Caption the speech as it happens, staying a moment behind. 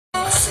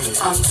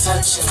I'm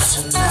touching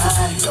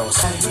tonight. No, I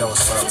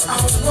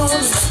wanna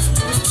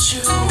with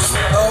you. Oh,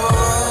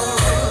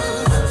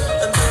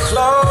 and the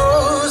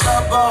clothes I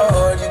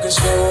bought, you can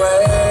still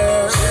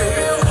wear.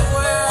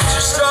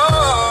 Just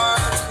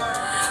start.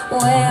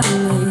 Wear me,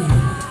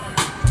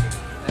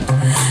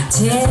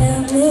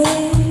 tell me.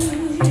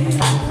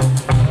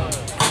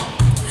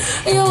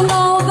 You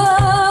know the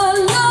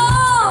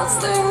last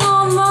thing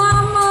on my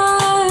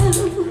mind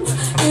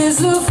is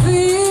the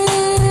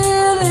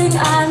feeling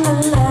I'm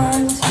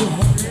alive, yeah.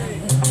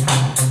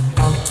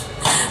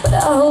 But I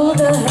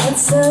hold a head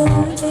so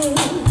big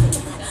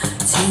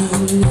to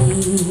me.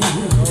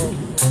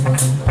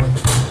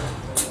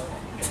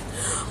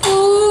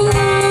 Ooh,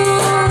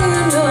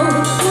 no,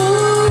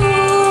 ooh,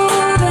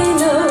 they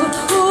know,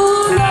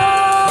 ooh, no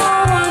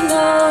one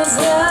knows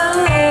the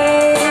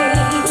way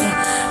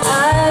I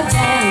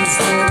dance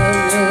to the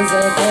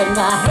music in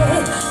my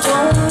head.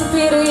 Don't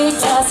pity,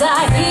 'cause I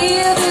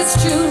hear this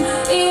tune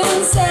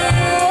insane.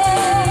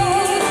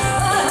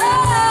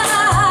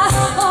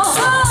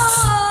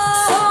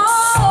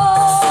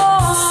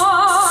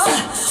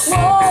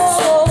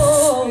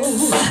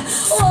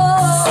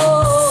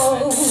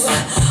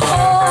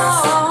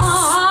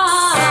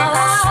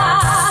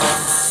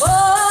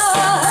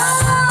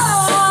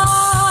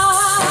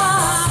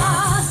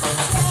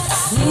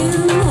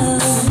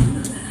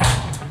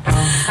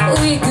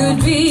 We could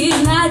be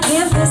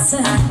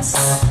magnificent.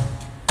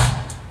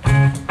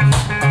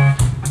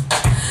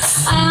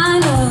 I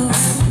know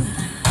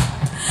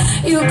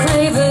you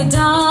crave a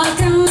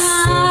darker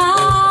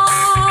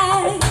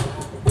night.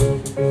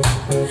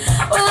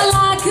 Well, I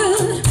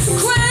could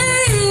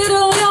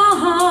cradle your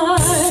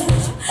heart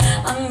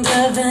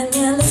under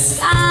vanilla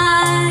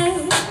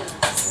skies,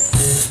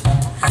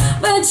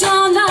 but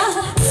you're not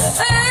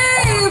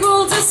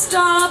able to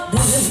stop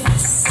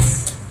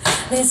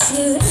this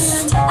you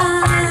and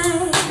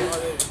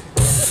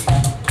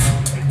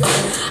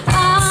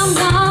I'm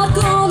not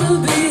gonna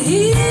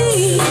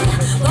be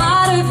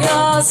part of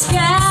your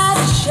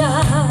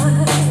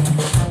scattershot.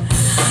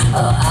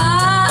 Oh,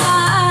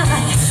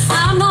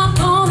 I'm not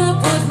gonna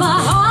put my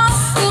heart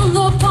in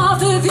the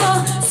path of your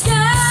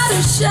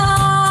scattershot.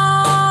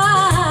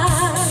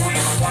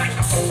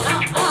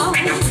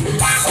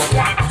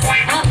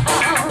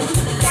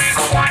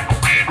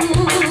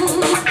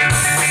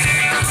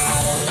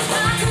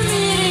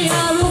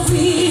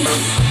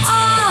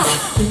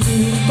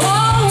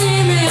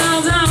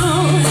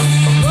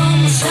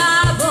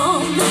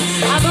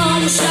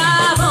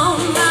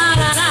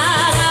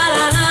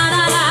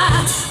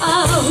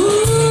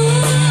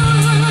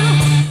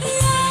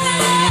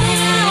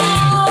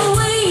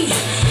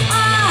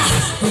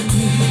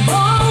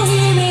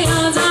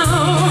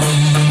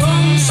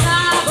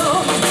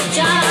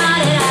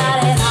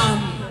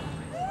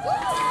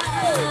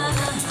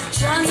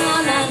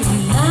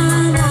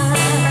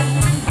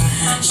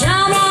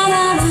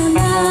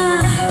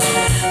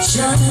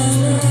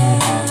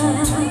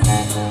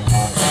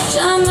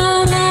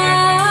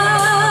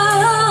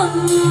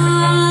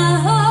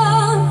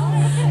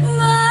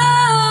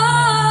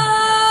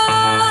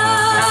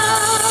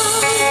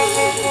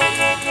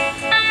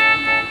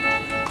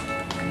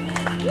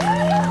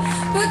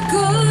 But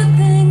good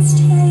things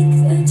take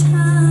their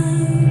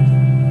time,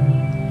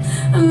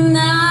 and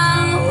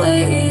now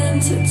we're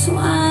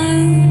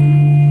intertwined.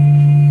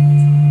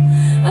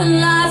 A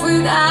life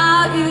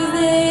without you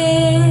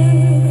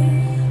there,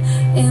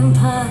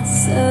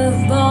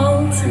 impossible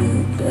to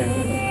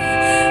bear.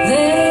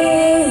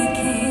 There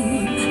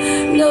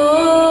came no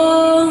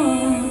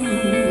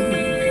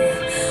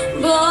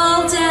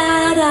bolt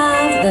out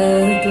of the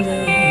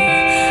blue.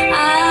 I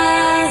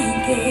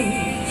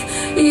gave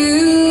you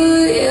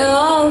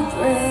your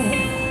breath,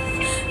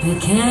 but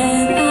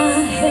can I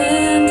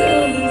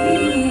handle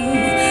you?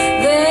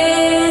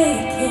 There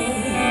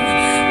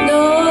came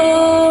no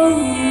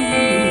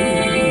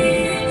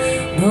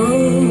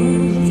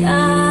bolt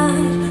out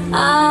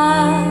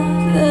of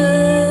the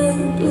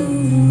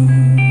blue.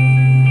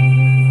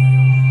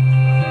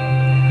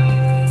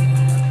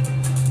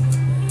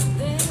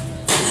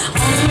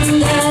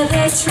 Under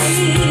the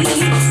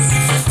trees,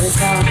 the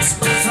dogs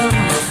from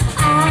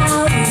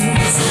hours.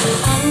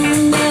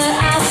 Under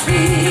our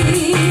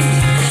feet,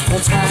 the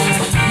tiny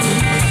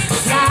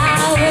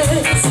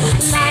flowers.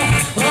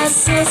 Life was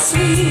so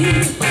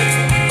sweet.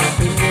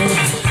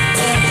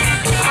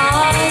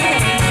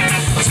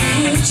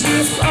 Did you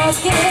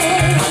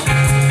forget?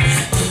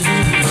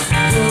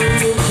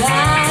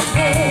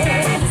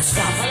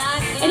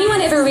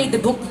 Anyone ever read the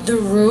book The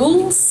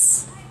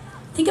Rules?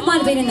 I think it might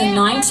have been in the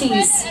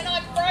 90s. And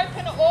I've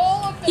broken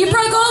all of them. You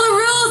broke all the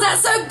rules.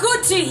 That's so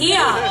good to hear.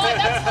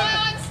 That's why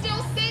I'm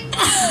still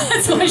single.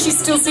 That's why she's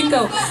still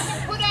single.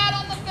 Put out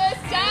on the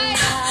first day.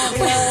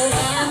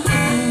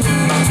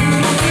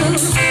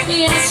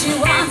 Yes, you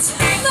want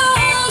the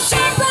whole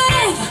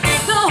champagne,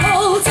 the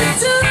whole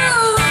to-do,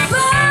 but I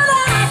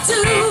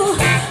do.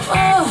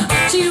 Oh,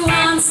 she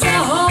wants the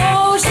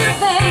whole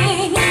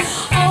champagne,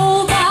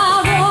 all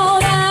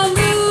borrowed and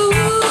blue.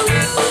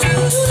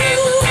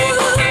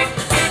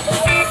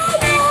 Yeah,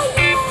 yeah,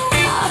 yeah.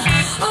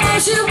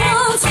 what you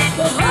want,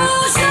 the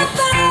whole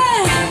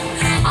shebang.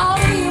 All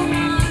you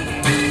want.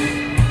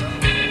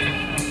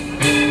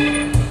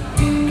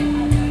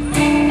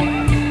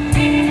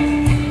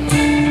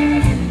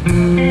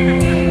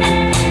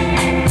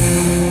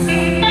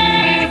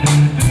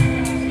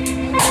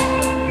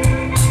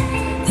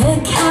 The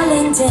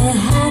calendar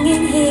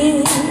hanging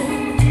here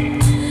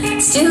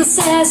still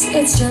says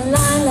it's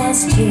July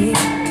last year.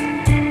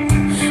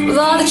 With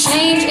all the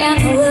change and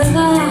the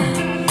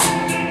weather,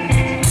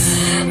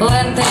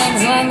 when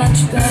things were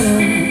much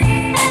better.